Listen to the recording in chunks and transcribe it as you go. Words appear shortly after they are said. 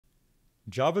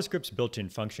JavaScript's built-in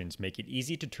functions make it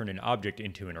easy to turn an object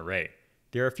into an array.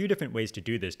 There are a few different ways to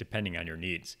do this depending on your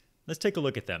needs. Let's take a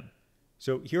look at them.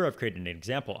 So here I've created an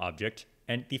example object,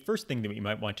 and the first thing that we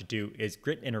might want to do is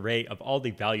grit an array of all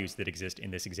the values that exist in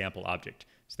this example object.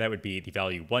 So that would be the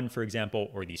value 1, for example,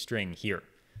 or the string here.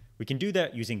 We can do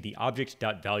that using the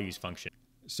Object.values function.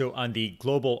 So on the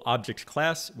global object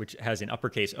class, which has an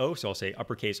uppercase O, so I'll say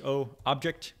uppercase O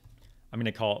object, I'm going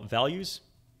to call values.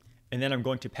 And then I'm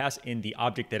going to pass in the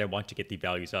object that I want to get the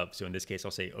values of. So in this case,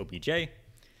 I'll say obj.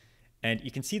 And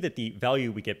you can see that the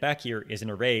value we get back here is an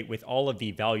array with all of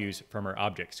the values from our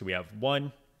object. So we have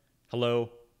 1,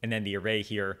 hello, and then the array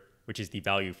here, which is the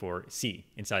value for C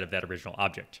inside of that original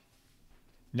object.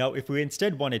 Now, if we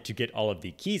instead wanted to get all of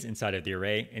the keys inside of the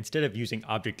array, instead of using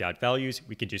Object.values,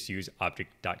 we could just use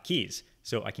Object.keys.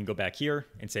 So I can go back here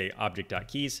and say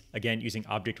Object.keys, again, using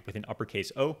object with an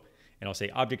uppercase O, and I'll say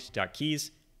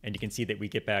Object.keys. And you can see that we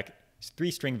get back 3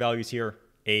 string values here,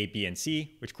 A, B, and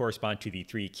C, which correspond to the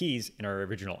 3 keys in our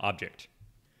original object.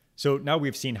 So now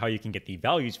we've seen how you can get the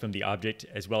values from the object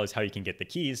as well as how you can get the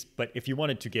keys. But if you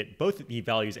wanted to get both the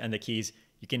values and the keys,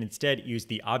 you can instead use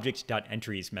the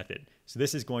Object.entries method. So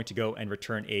this is going to go and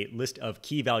return a list of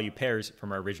key value pairs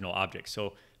from our original object.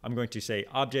 So I'm going to say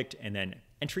object and then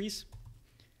entries.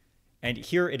 And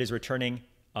here it is returning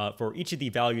for each of the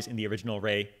values in the original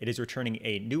array, it is returning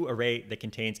a new array that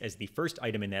contains as the first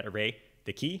item in that array,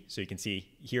 the key. So you can see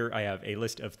here I have a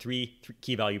list of 3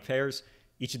 key value pairs.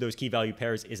 Each of those key value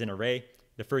pairs is an array.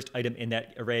 The first item in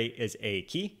that array is a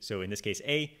key, so in this case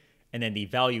A, and then the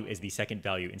value is the second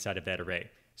value inside of that array.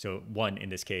 So 1 in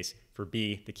this case. For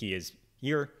B, the key is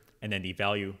here, and then the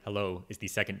value hello is the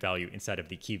second value inside of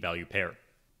the key value pair.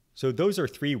 So those are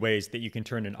 3 ways that you can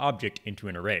turn an object into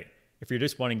an array. If you're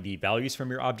just wanting the values from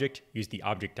your object, use the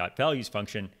Object.values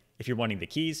function. If you're wanting the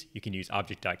keys, you can use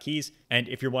Object.keys. And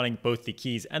if you're wanting both the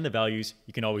keys and the values,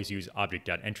 you can always use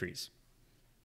Object.entries.